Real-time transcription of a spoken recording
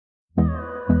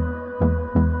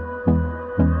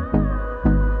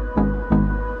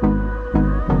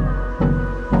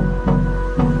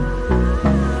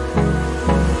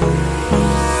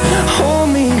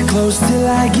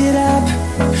I get up.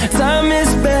 Time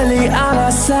is barely on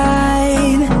our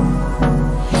side.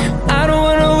 I don't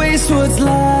wanna waste what's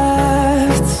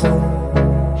left.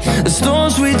 The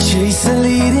storms we chase are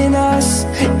leading us,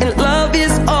 and love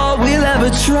is all we'll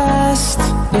ever trust.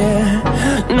 Yeah,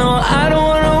 no, I don't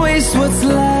wanna waste what's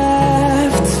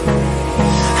left.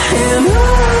 And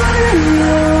on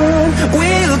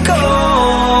we'll go,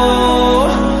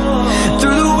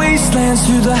 through the wastelands,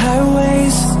 through the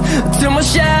highways, till my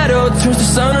shadow turns to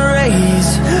sun rays.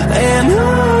 And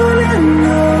on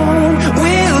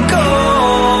we'll go,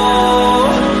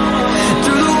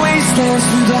 through the wastelands,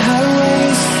 through the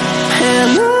highways,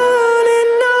 and on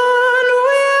we'll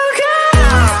go.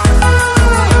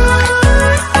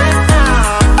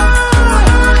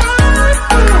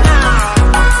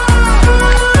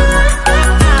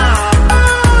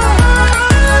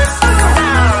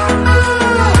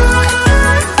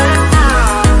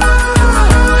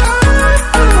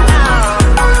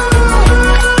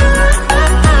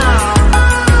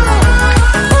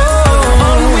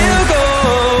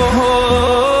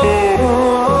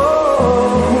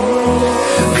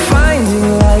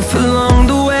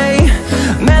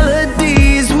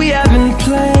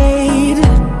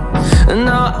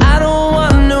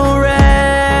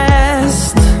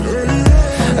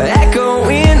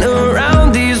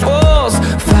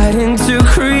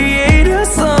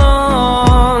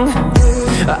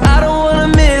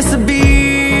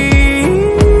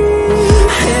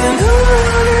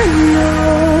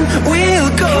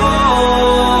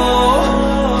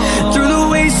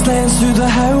 Through the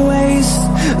highways,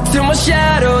 till my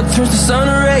shadow turns to sun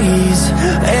rays.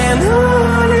 And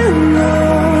on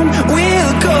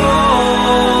we'll go,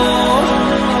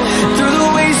 through the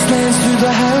wastelands, through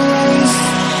the highways,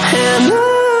 and on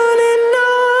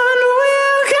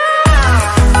we'll go.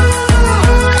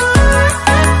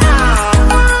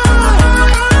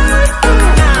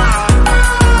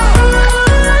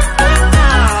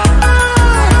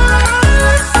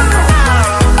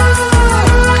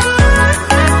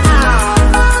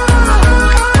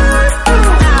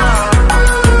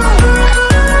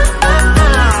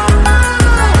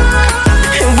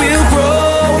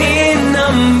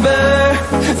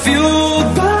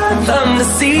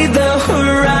 See the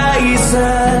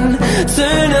horizon,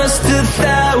 turn us to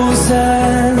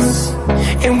thousands,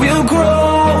 and we'll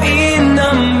grow in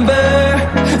number,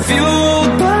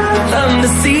 fueled by them. To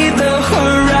see the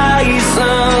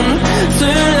horizon,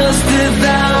 turn us to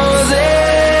thousands,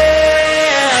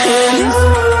 and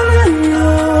on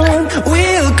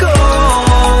we'll go,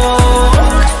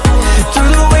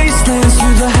 through the wastelands,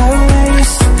 through the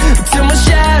highways, till my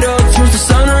shadow turns to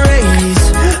sun rays.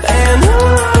 And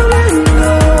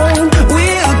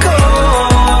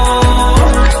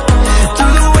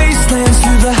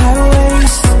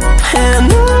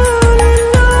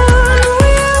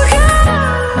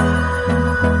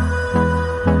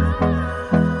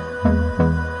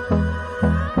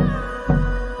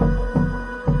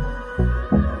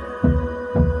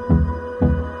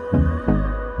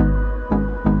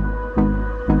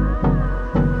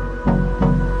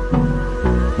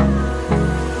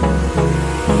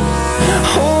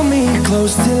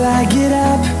close till I get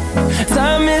up.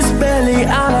 Time is barely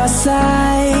on our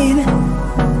side.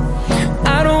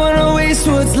 I don't wanna waste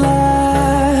what's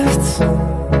left.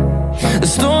 The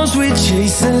storms we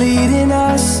chase are leading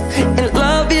us, and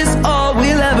love is all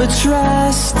we'll ever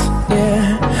trust. Yeah,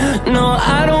 no,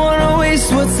 I don't wanna waste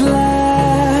what's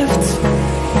left.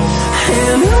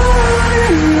 And on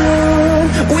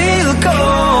we'll go,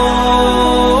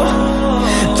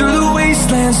 through the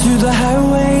wastelands, through the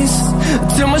highways,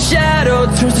 till my shadow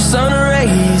turns to sun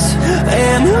rays.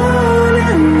 And on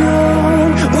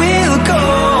we'll go,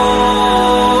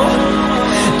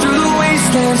 through the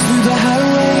wastelands, through the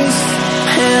highways,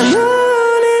 and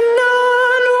on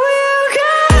we'll go.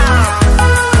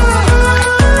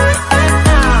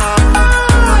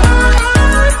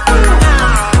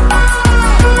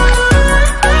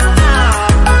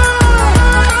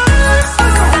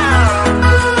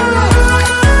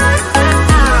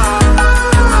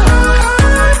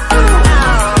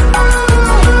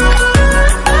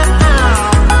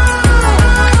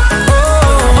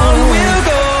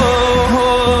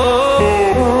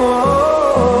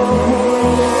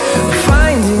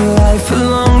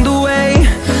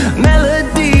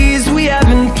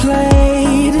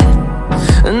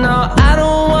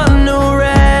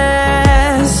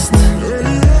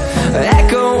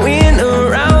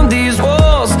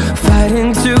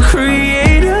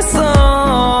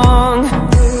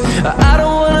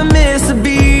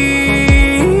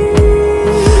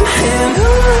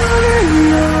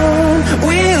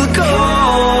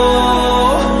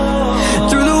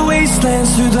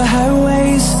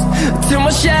 till my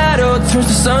shadow turns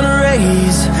to sun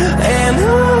rays. And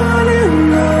on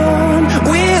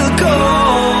we'll go,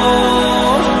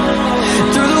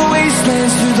 through the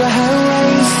wastelands, through the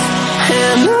highways.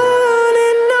 And on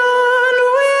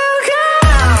we'll go.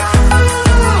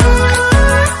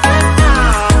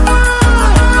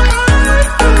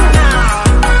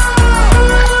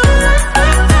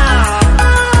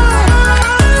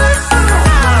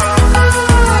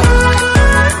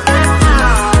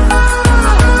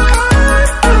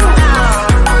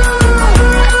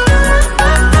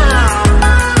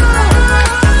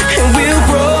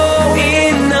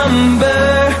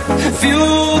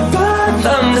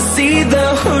 See the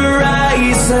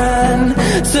horizon,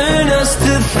 turn us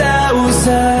to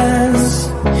thousands,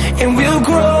 and we'll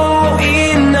grow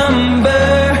in number,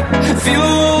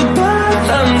 fueled by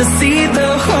them to see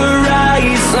the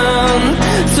horizon,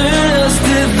 turn us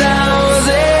to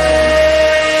thousands.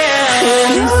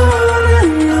 And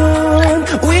on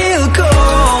we'll go,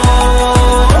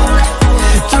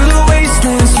 through the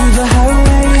wastelands, through the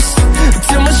highways,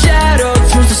 till my shadow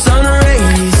turns to sun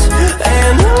rays.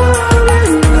 And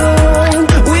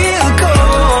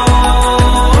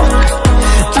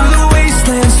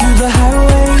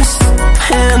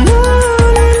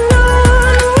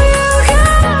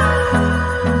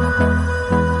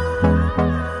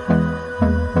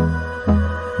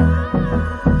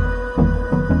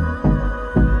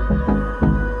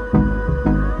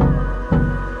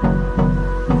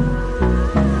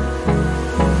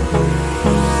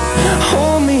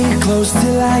close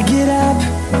till I get up.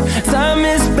 Time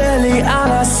is barely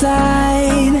on our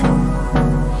side.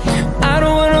 I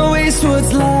don't wanna waste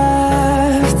what's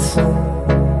left.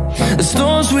 The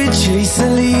storms we chase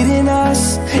are leading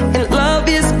us, and love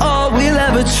is all we'll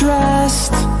ever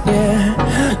trust. Yeah,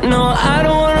 no, I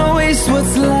don't wanna waste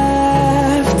what's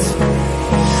left.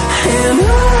 And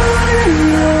on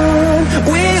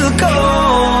we'll go,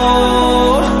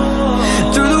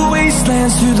 through the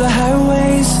wastelands, through the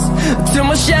highways, till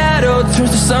my shadow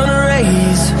turns to sun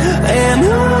rays. And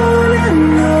on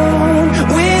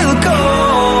we'll go,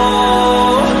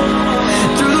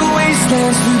 through the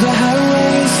wastelands, through the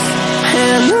highways.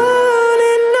 And on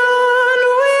we'll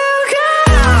go.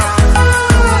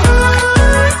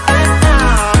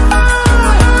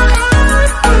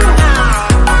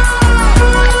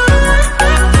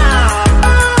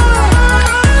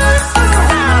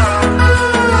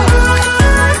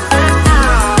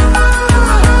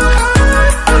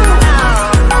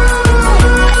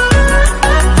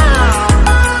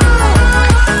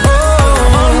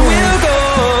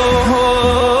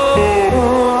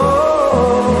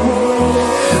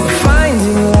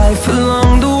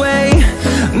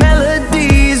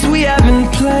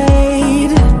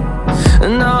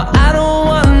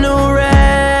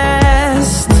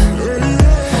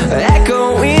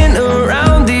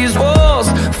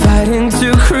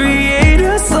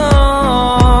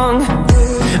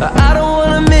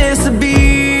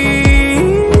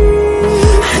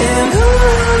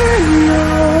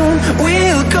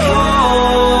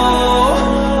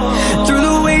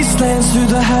 Through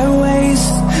the highways,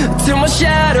 till my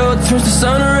shadow turns to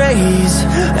sun rays.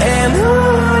 And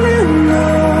on